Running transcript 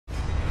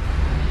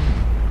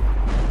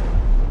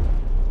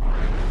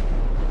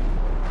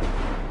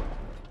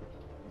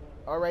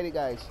Alrighty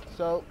guys,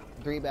 so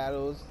 3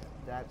 battles,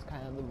 that's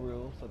kind of the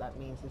rule. So that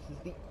means this is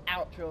the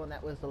outro and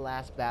that was the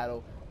last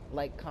battle.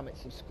 Like, comment,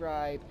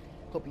 subscribe.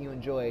 Hope you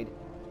enjoyed.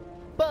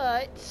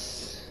 But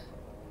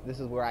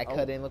this is where I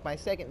cut in with my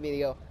second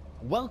video.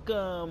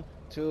 Welcome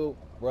to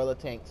World of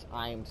Tanks.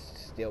 I'm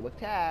still with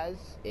Taz.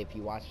 If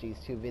you watch these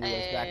 2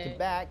 videos back to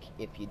back,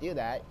 if you do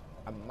that,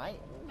 I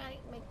might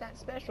make that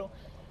special.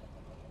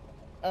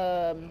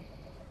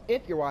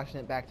 If you're watching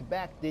it back to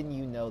back, then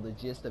you know the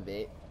gist of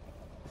it.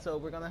 So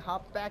we're gonna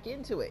hop back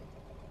into it.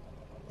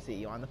 See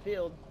you on the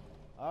field.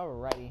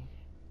 Alrighty.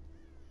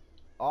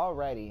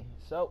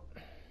 So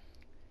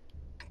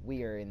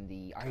we are in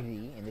the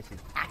RD, and this is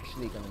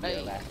actually gonna be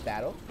our last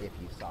battle. If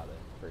you saw the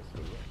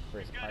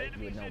first part,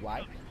 you would know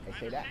why I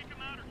say that.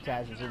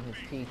 Taz is in his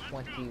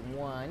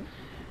T21.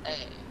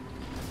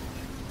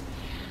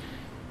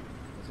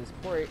 This is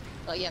port.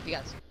 Oh yeah, if you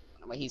guys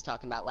know what he's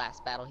talking about,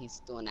 last battle,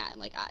 he's doing that. And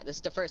like, this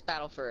is the first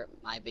battle for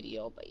my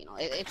video, but you know,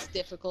 it's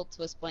difficult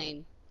to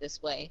explain this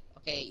way.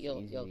 Okay,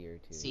 you'll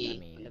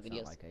see in the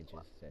videos. Not like I just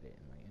said it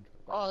in my intro.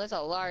 Oh, there's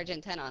a large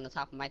antenna on the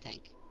top of my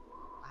tank.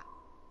 Wow.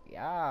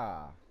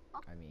 Yeah.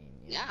 I mean,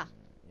 yeah.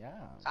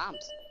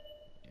 Comms.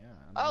 Yeah.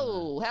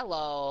 Oh,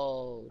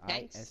 hello,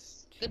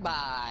 tanks.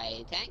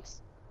 Goodbye,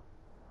 tanks.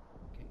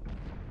 Okay.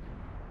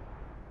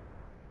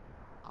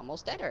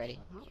 Almost dead already.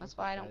 Oh, that's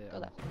why I don't go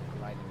that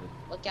far.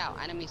 Look out,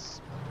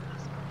 enemies.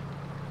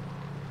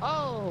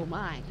 Oh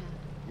my god.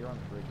 You're on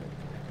the bridge right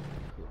now.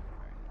 Cool.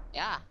 Right.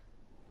 Yeah.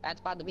 Bad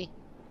spot to be.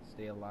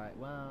 Stay alive.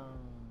 Well,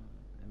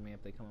 I mean,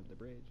 if they come up the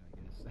bridge, I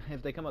guess.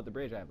 If they come up the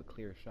bridge, I have a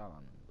clear shot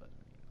on them. But I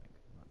mean, like,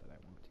 not that I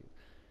want to.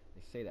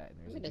 They say that, and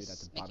there's a dude at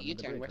the bottom of the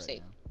bridge We're right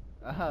safe.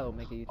 now. Oh,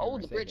 make a U-turn. Oh,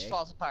 the bridge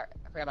falls apart.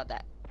 I forgot about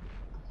that.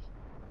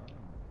 Oh,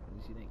 at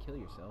least you didn't kill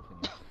yourself.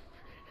 And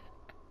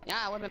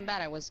yeah, it would have been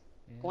bad. I was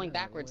going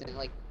backwards and it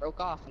like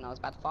broke off, and I was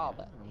about to fall,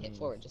 but I hit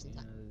forward just in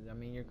time. I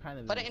mean, you're kind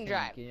of. Put it in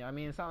drive. I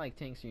mean, it's not like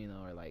tanks, you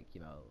know, are like,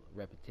 you know,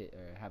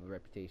 have a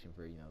reputation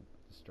for, you know,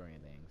 destroying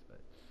things, but.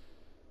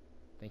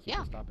 Thank you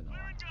for stopping a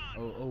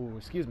lot. Oh,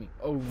 excuse me.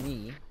 Oh,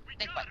 me.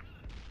 Snakebite.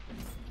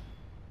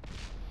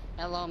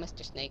 Hello,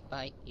 Mr.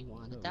 Snakebite. You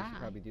want to die? We should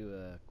probably do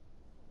our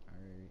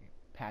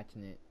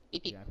patented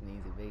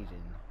Japanese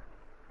evasion.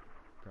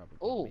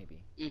 Probably,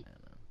 maybe. I don't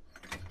know.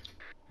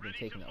 I've been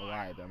taking it a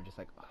while, but I'm just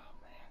like, oh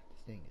man,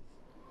 this thing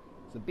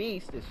it's a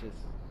beast. It's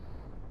just,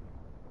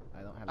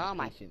 I don't have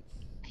the patience.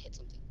 I hit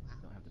something. Wow.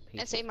 I don't have the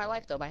patience. It saved my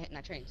life though by hitting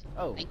that train.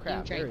 Oh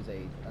crap! There is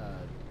a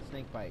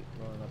snake bite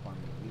rolling up on me.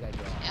 You guys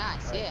are on. Yeah, I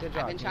see it.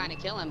 I've been trying to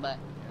kill him, but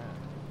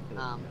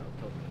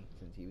killed me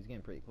since he was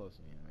getting pretty close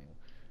to me. I mean,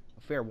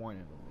 a fair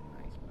warning would have been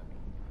nice, but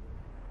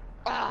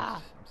I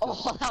mean.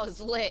 Oh, that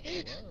was lit.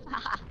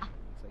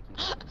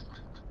 Looks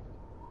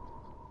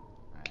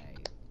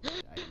like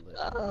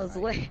that was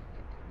lit.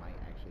 Might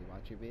actually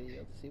watch your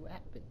video to see what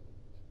happened.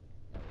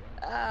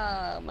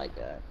 Oh my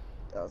god,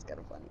 that was kind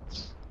of funny.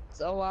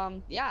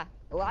 So yeah,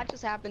 a lot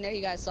just happened there.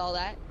 You guys saw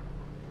that.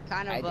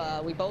 Kind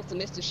of we both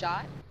missed a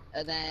shot,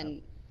 and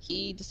then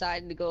he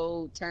decided to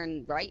go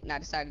turn right, and I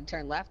decided to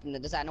turn left, and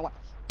then decided to what?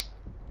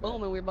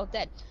 Boom, and we were both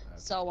dead.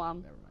 So never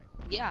mind.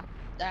 Yeah,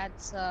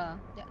 that's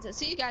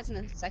see you guys in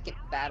the second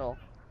battle.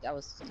 That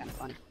was kind of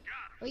funny.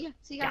 But yeah,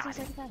 see you guys in the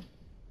second battle.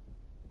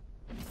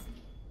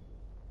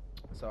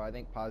 So I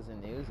think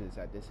positive news is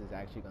that this is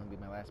actually going to be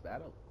my last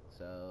battle.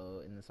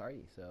 So in the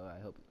Sardi. So I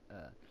hope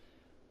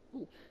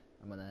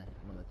I'm gonna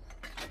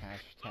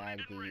hashtag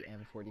the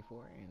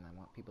M44, and I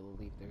want people to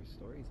leave their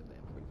stories of the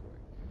M44.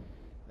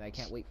 And I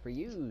can't wait for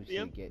you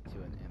to get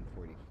to an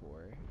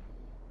M44.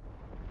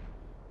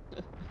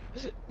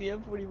 The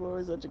M44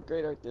 is such a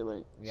great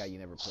artillery. Yeah, you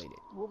never played it.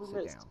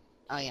 Sit down.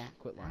 Oh yeah.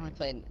 Quit lying. I only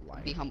played.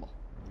 Be humble.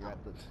 You're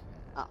at the.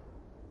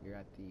 You're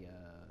at the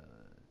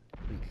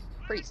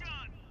Priest.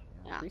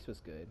 Yeah, Priest was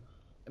good.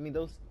 I mean,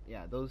 those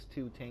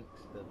 2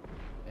 tanks, the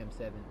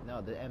M7.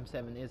 No, the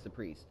M7 is the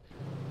Priest.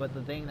 But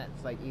the thing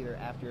that's like either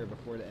after or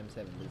before the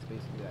M7, but it's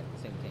basically like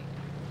the same tank.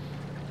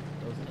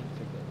 Those tanks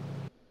are good.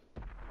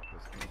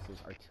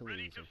 Those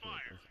artilleries are good.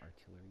 Those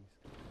artilleries.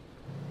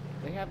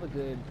 They have a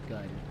good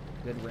gun,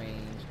 good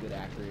range, good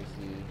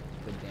accuracy,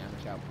 good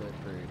damage output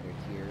for their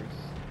tiers.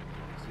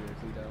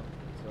 Seriously though.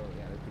 So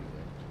yeah, they're pretty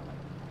good.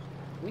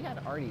 We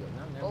had Ardio.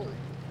 No, never mind.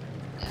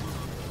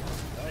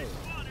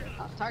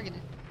 Oh,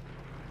 targeted.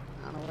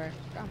 I don't know where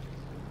it's from.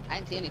 I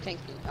didn't see any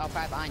tanks. Oh,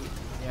 probably behind you.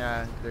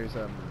 Yeah, there's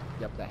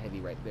yep, that heavy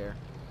right there.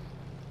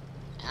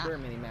 Square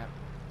mini map.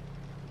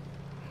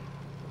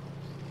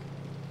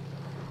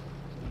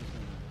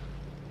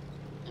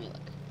 Let me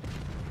look.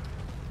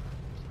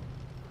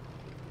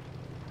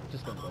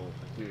 Just gonna go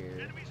over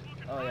here.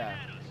 Oh yeah.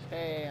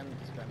 Hey, I'm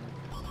just gonna.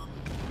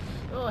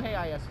 Oh hey,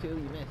 IS2,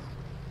 you missed.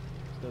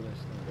 Still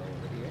just gonna go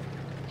over here.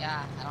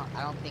 Yeah,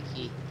 I don't think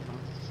he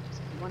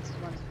wants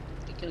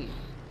to kill you.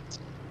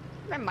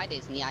 I remember my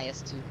days in the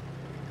IS2.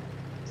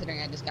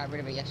 Considering I just got rid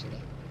of it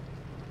yesterday.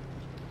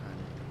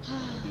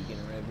 I'm gonna be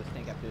getting rid of this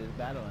tank after this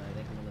battle, and I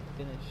think I'm gonna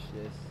finish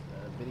this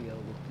video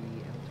with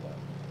the M12.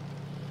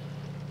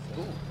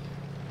 So,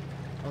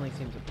 oh only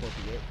seems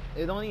appropriate.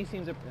 It only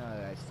seems. I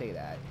say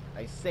that.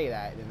 I say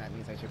that, and that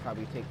means I should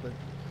probably take the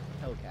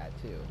Hellcat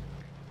too.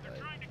 But,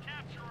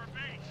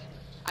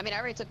 I mean, I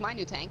already took my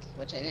new tank,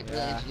 which I didn't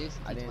really yeah, introduce.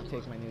 I didn't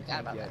take my new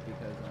tank yet that.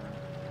 because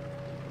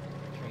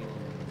training and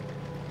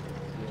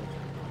skill.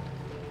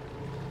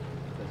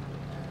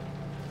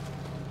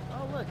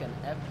 Oh look, an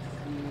FV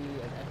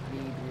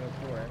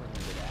 304. I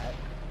remember that.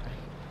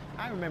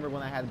 I remember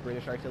when I had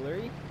British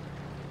artillery.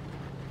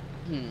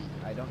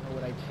 I don't know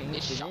what I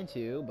changed it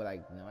into, but I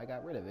know I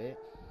got rid of it.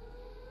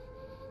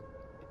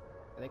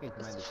 I think I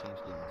might have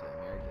changed it into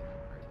American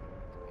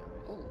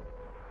artillery,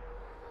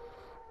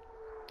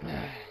 to be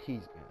honest.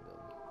 He's gonna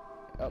build.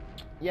 Oh,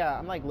 yeah,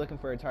 I'm like looking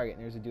for a target,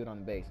 and there's a dude on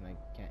the base, and I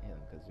can't hit him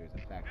because there's a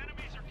factory.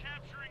 Enemies are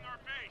capturing our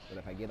base. But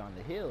if I get on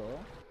the hill,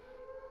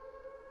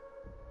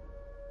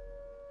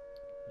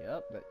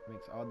 yep, that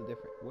makes all the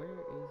difference. Where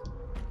is?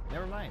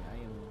 Never mind. I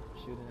am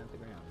shooting at the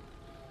ground.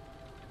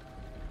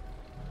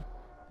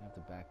 I have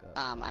to back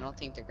up. I don't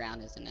think the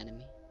ground is an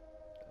enemy.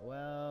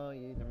 Well,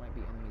 there might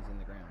be enemies in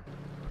the ground.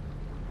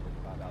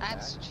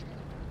 That's true.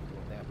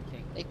 If they have a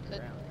tank They in the could.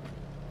 ground.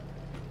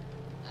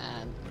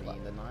 And I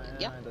mean,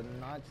 the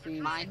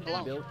Nazis Mind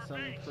blown. built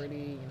some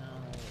pretty,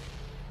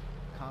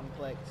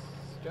 complex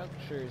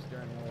structures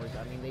during wars.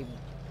 I mean,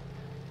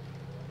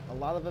 a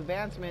lot of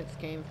advancements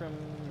came from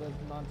the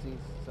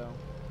Nazis, so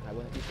I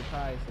wouldn't be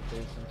surprised if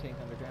there's some tank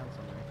underground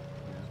somewhere.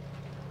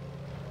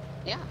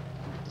 yeah,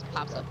 it just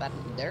pops up out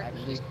of the dirt.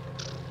 Actually,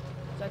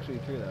 it's actually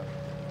true though.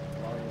 A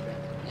lot of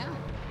advancements Yeah. from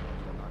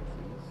the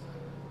Nazis.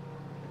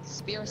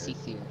 Conspiracy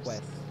theories.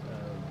 Quest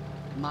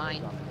of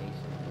Mind.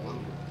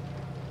 domination.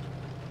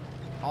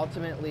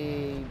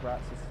 Ultimately brought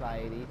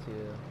society to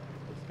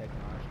its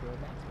technological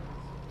advancements.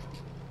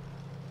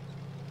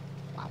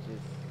 Wow.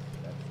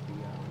 That's the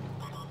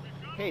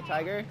Hey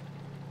Tiger.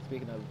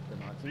 Speaking of the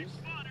Nazis.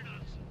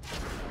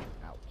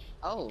 Ouch.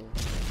 Oh.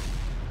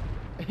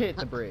 Hit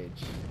the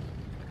bridge.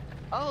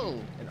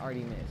 Oh. And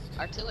already missed.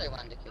 Artillery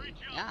wanted to kill you.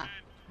 Yeah.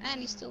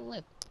 And you still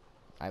live.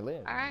 I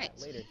live. Alright.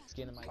 Later.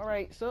 Skin of my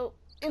Alright, so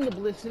in the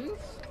Blissons,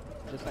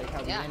 just like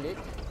how we ended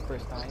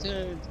first time.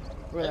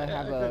 We're gonna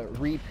have a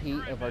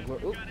repeat of our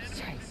Oops,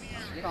 nice.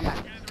 You're going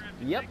back.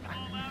 Yep.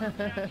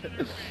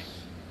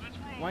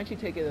 Why don't you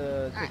take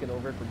it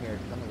over from here?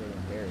 Because I'm a little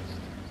embarrassed.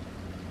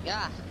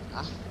 Yeah.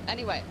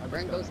 Anyway, we're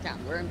in Ghost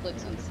Town. We're in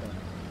Blitzens.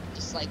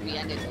 Just like we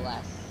ended the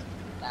last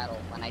battle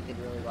when I did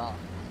really well.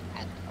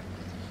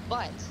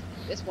 But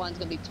this one's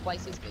gonna be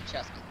twice as good,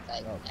 trust me.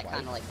 I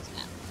kind of like this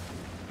map.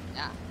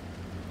 Yeah.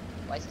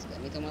 Twice as good. I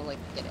mean, I'm gonna like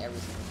get every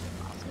single thing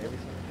possible. Every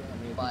single thing. I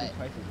mean, if you do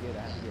twice as good, I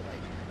have to get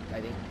like, I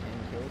think 10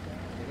 kills now.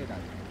 I think I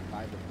got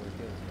 5 or 4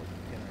 kills,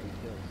 10 or 8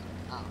 kills,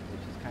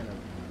 which is kind of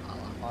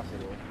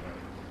possible.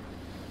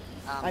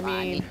 But, I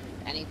mean,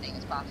 anything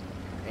is possible.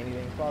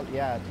 Anything is possible.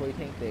 Yeah, toy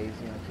tank days.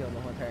 Killing the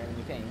whole entire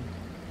enemy tank.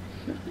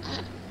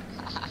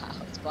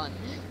 It's fun.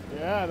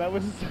 Yeah, that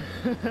was.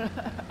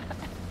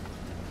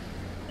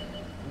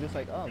 I'm just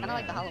like, oh man. Kind of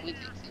like the Halloween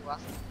thing too,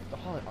 awesome.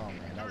 Oh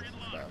man, that was the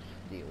stuff.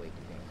 The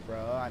Awakening,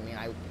 bro. I mean,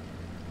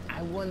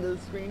 I won the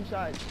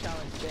screenshot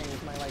challenge thing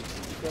with my like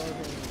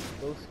skeleton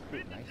ghost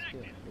nice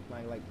skill with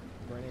my like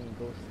burning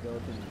ghost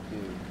skeleton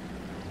dude.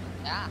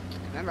 Yeah,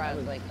 remember I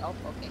was like, oh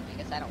okay, I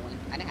guess I don't win.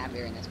 I didn't have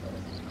very nice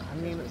photos anymore. I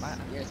mean,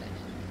 years ago.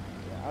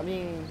 Yeah, I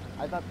mean,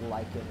 I thought the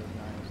light kit was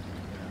nice,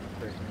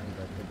 personally,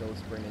 but the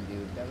ghost burning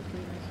dude, that was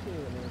pretty nice too.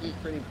 I mean, it was a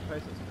pretty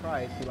pleasant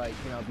surprise to like,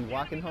 be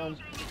walking home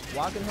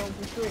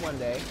from school one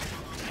day.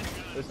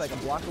 It was like a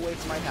block away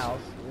from my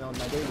house.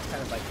 My day was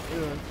kind of like,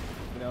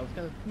 it's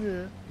kind of,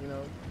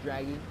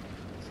 draggy,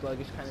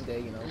 sluggish kind of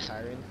day,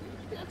 tiring.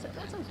 That's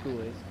how school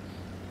is.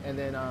 And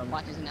then,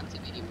 watches an empty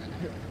video run.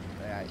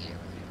 Yeah,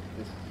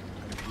 this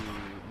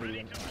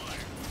video.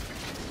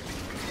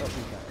 Oh,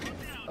 he's got it.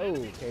 Oh,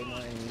 okay, more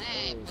enemies.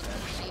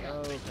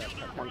 Oh,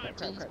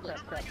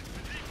 crap.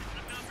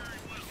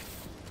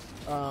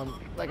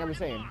 Like I was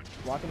saying,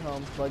 walking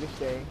home, sluggish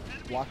day,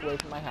 walk away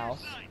from my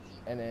house,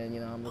 and then,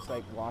 I'm just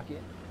like, walk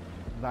it,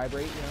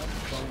 vibrate,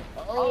 going,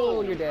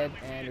 oh, you're dead,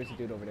 and there's a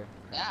dude over there.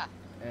 Yeah.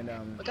 And,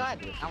 oh god,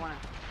 I wanna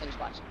finish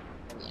watching.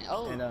 Yeah.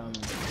 Oh. And, that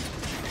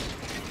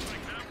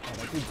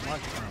dude's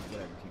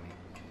whatever,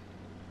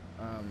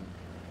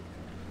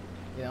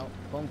 teammate.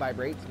 Phone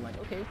vibrates, I'm like,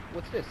 okay,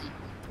 what's this?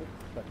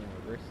 Fucking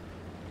reverse.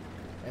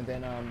 And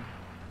then,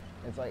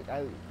 it's like,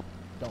 I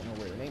don't know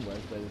where the name was,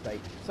 but it's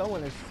like,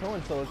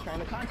 so-and-so is trying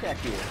to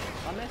contact you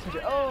on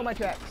Messenger. Oh, my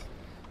tracks!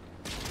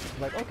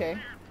 I'm like, okay.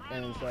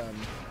 And it's,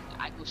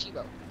 I go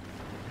Shibo.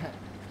 I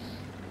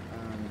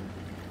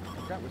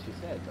forgot what she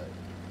said, but,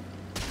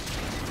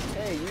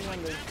 hey, you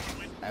won the,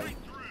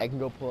 I can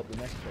go pull up the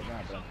message right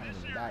now, but I'm kind of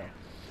in the battle.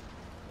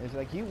 It's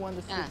like, you won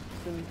the, I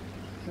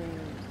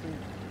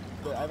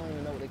don't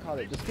even know what they call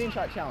it, the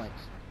screenshot challenge.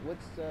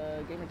 What's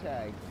gamer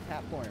tag,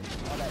 tap form,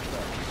 all that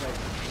stuff. Like,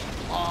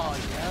 oh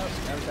yeah,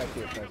 that was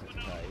actually a pleasant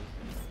surprise.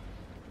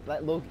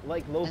 Like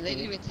Loki. And they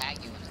didn't even tag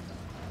you in it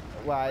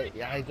though. Well,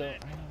 I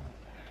don't.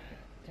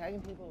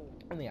 Tagging people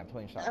only have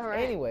 20 shots.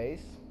 Right.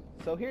 Anyways,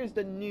 so here's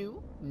the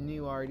new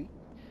Artie.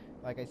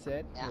 like I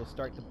said, Yeah, we'll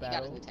start the you got a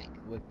battle new tank.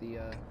 with the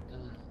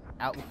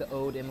out with the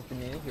old, in with the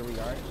new. Here we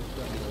are. This is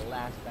gonna be the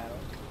last battle.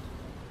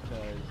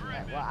 Because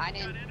Alright, well, I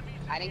didn't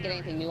get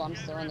anything new. I'm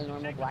still in the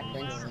normal Black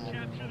Prince.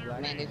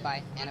 Commanded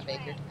by Anna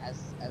Baker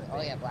as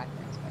oh yeah, Black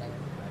Prince, whatever.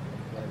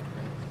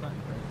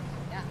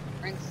 Yeah,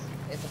 Prince.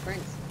 It's a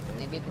Prince.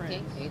 Maybe it's a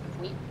king. Maybe it's a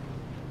queen.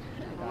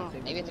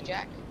 Maybe it's a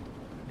Jack.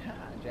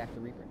 Jack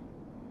the Reaper.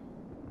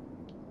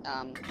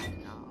 No.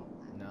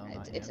 No,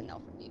 It's a no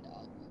for me,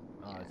 dog.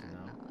 Oh, it's a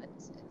no. No,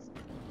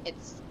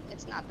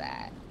 it's not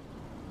that.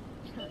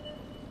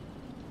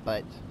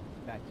 But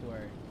back to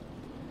our.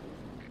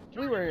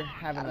 We were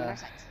having a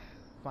Sights.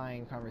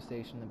 fine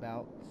conversation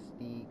about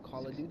the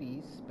Call of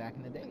Duties back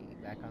in the day,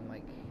 back on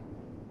like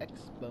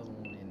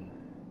Xbone and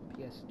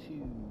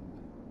PS2.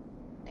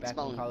 Back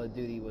when Xbone. Call of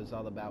Duty was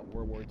all about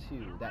World War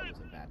II. That was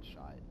a bad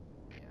shot.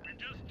 Yeah.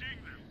 Just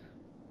dig them.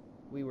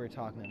 We were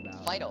talking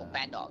about Fido,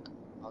 bad dog.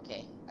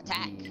 Okay,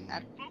 attack. the-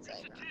 That's Focus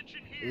like, attention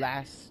here.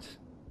 last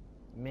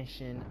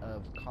mission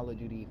of Call of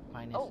Duty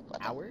Finest what's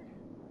up? Hour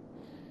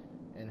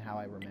and how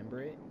I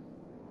remember it.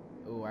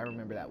 Oh, I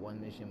remember that one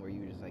mission where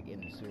you were just like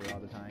in the sewer all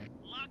the time.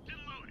 Locked and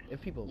loaded.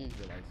 If people realize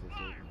this, they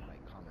would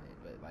like comment it,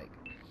 but like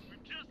We're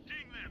just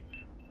ding them.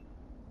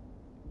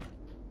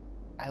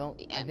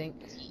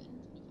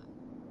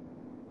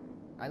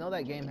 I know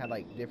that game had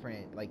like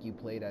different, like you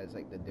played as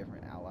like the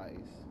different allies.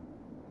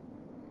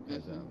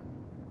 Because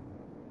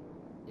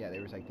yeah,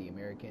 there was like the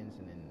Americans,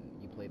 and then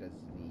you played as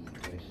the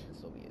British and the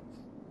Soviets.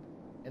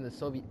 And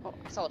the Oh,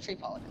 I saw a tree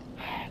fall in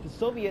it. The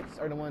Soviets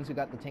are the ones who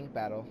got the tank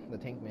battle, the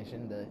tank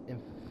mission, the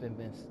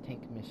infamous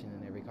tank mission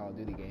in every Call of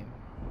Duty game.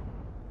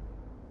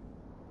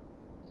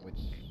 Which,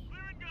 Clear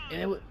and go.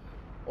 and it was,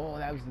 oh,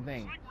 that was the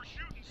thing. It's like we're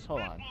shooting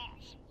Hold on.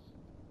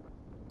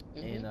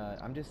 spitballs. And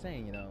I'm just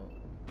saying, you know,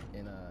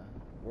 in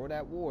World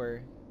at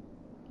War,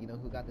 you know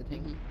who got the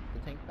tank, the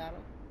tank battle,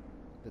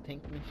 the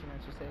tank mission, I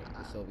should say,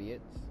 the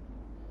Soviets.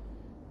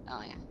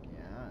 Oh yeah.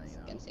 Yeah, I was you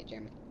know. gonna say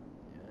German.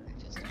 Yeah.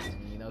 Just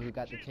And you know who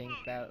got the tank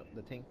battle,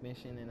 the tank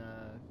mission in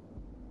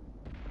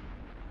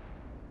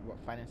what,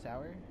 Finest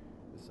Hour?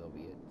 The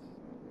Soviets.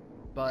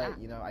 But Yeah.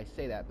 you know, I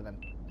say that, but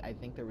I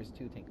think there was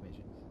 2 tank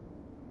missions.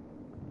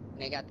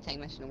 They got the tank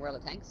mission in World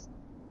of Tanks.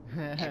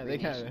 They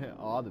got it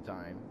all the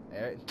time.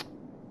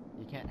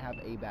 You can't have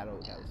a battle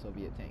without a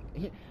Soviet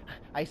tank.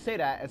 I say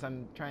that as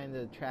I'm trying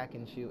to track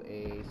and shoot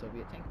a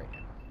Soviet tank right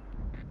now.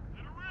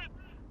 Let her rip.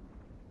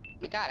 Oh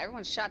my god,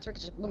 everyone's shots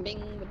ricochet. Boom, bing,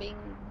 boom, bing.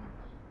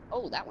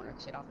 Oh, that one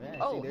ricocheted off. Yeah,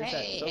 Oh, see, there's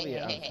hey, that Soviet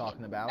hey, I was hey,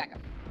 talking about. Back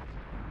up.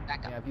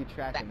 Back up. Yeah, if you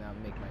track Back. him, that'll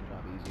make my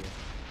job easier.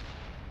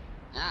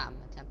 Ah, I'm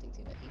attempting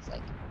to, but he's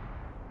like,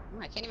 oh,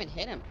 I can't even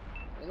hit him.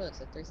 It looks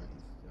like 3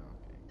 seconds.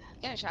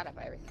 Okay. Getting shot at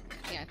by everything.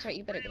 Yeah, that's right.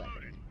 You better go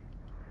after him.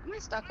 Am I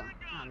stuck on?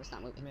 Oh, I'm just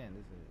not moving. Man,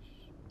 this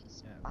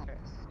is yeah. Spotters.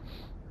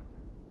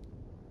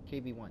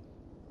 KV1.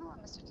 Oh,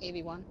 Mr.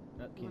 KV1.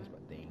 Oh, KV spot.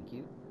 Thank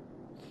you.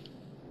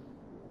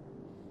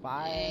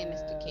 Hey,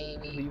 Mr.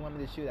 KV. Who you want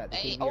me to shoot at? The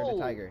Hey, KV or oh.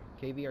 the Tiger?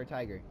 KV or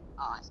Tiger?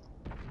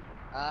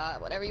 Oh,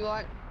 whatever you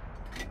want.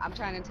 I'm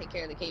trying to take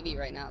care of the KV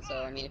right now,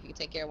 so I mean, if you could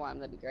take care of one,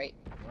 that'd be great.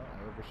 Well,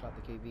 I overshot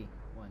the KV.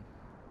 One.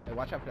 Hey,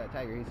 watch out for that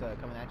Tiger. He's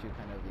coming at you,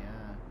 kind of.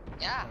 Yeah.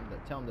 Yeah.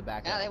 Tell him to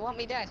back Yeah, up. they want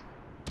me dead.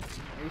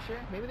 Are you sure?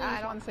 Maybe they I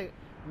just don't- want to say.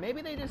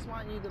 Maybe they just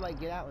want you to like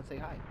get out and say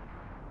hi.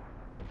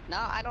 No,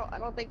 I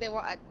don't think they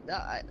want. I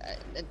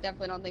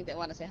definitely don't think they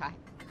want to say hi.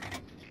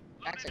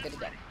 Tracks are good to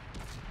go.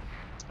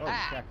 Oh,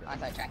 ah, tracked him. I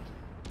thought I tracked him.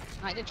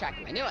 Oh, I did track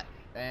him. I knew it.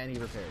 And he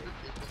repaired it.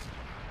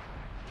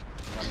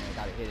 I mean, I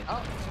gotta hit him.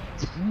 Oh.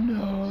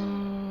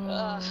 No.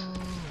 Ugh.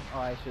 Oh,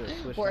 I should have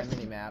switched Worth my it.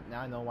 mini map.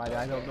 Now I know why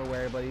I don't know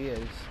where everybody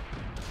is.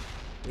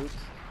 Oops.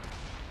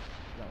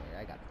 Don't worry,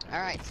 I got the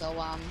All right, so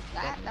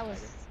that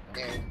was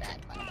Tiger. very bad.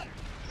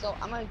 So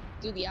I'm gonna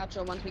do the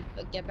outro once we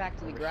get back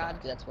to the Overshot. garage.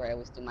 'Cause that's where I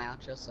always do my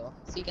outro. So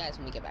see you guys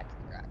when we get back to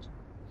the garage.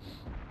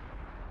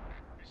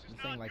 This is This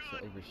thing not likes to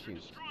good. overshoot. They're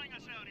destroying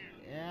us out here.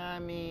 Yeah, I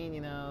mean,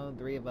 you know,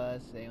 3 of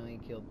us. We only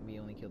killed 3,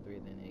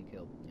 then they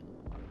killed, you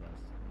know, a lot of us.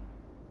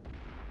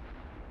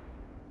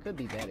 Could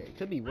be better.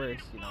 Could be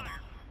worse, you know.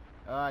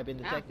 Oh, I've been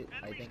detected.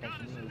 I think I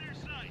should Enemies move. in their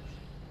sights.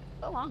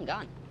 So long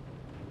gone.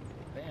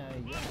 Yeah.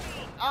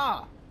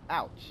 Ah!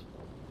 Ouch.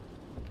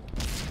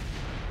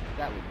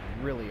 That was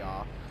really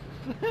off.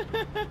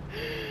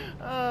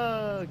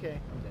 Oh, okay.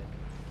 I'm dead.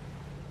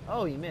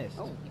 Oh, he missed.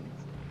 Oh.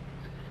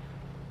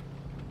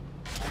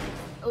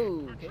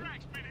 Oh, Our okay.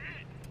 track's been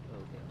hit.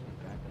 Okay, let me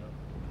back up.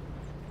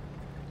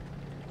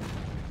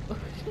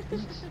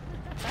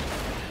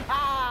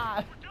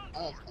 Ah! We're done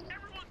Oh, for.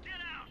 Everyone get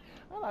out.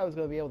 I thought I was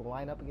gonna be able to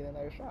line up and get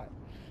another shot.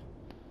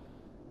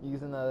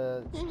 Using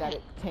the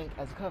static tank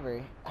as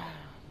cover.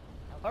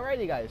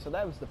 Alrighty guys, so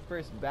that was the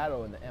first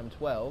battle in the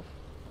M12.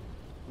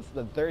 This is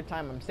the 3rd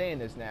time I'm saying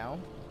this now.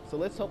 So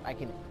let's hope I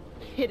can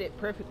hit it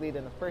perfectly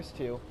than the first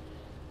 2.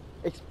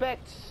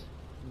 Expect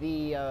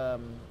the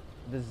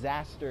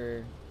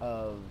disaster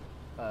of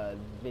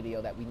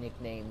video that we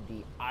nicknamed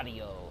the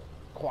audio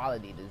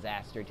quality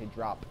disaster to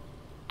drop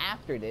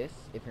after this,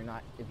 if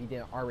you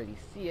didn't already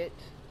see it,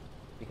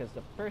 because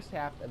the first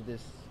half of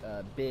this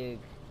big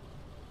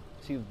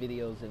 2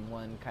 videos in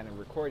one kind of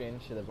recording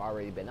should have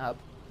already been up.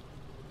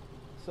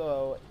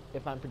 So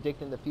if I'm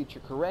predicting the future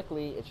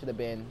correctly, it should have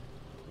been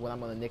what I'm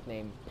going to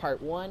nickname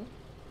Part 1,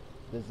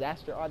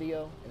 Disaster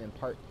Audio, and then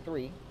Part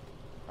 3,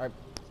 or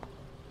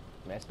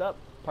messed up,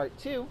 Part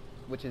 2,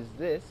 which is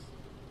this.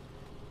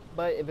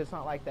 But if it's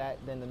not like that,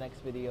 then the next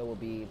video will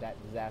be that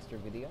disaster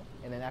video.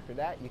 And then after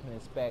that, you can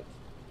expect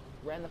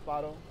Grand Theft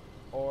Auto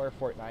or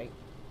Fortnite.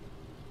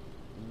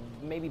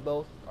 Maybe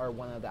both or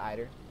one of the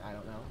either. I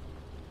don't know.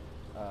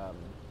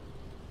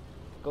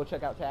 Go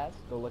check out Taz.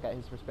 Go look at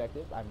his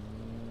perspective. I'm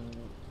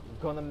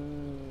gonna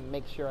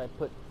make sure I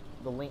put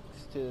the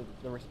links to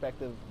the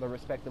respective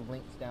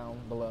links down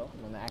below.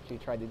 I'm gonna actually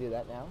try to do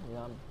that now. You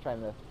know, I'm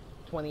trying to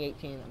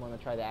 2018. I'm gonna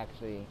try to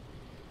actually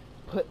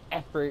put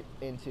effort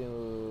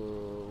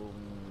into,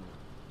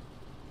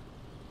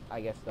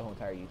 I guess, the whole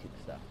entire YouTube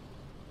stuff,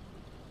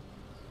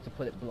 to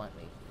put it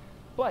bluntly.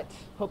 But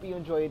hope you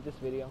enjoyed this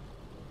video.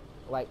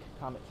 Like,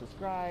 comment,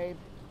 subscribe.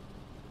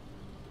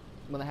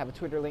 I'm gonna have a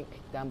Twitter link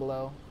down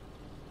below.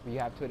 If you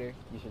have Twitter,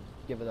 you should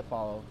give it a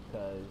follow,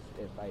 because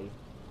if I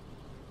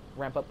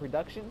ramp up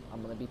production,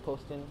 I'm gonna be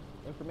posting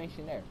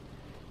information there.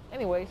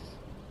 Anyways,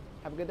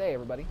 have a good day,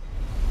 everybody.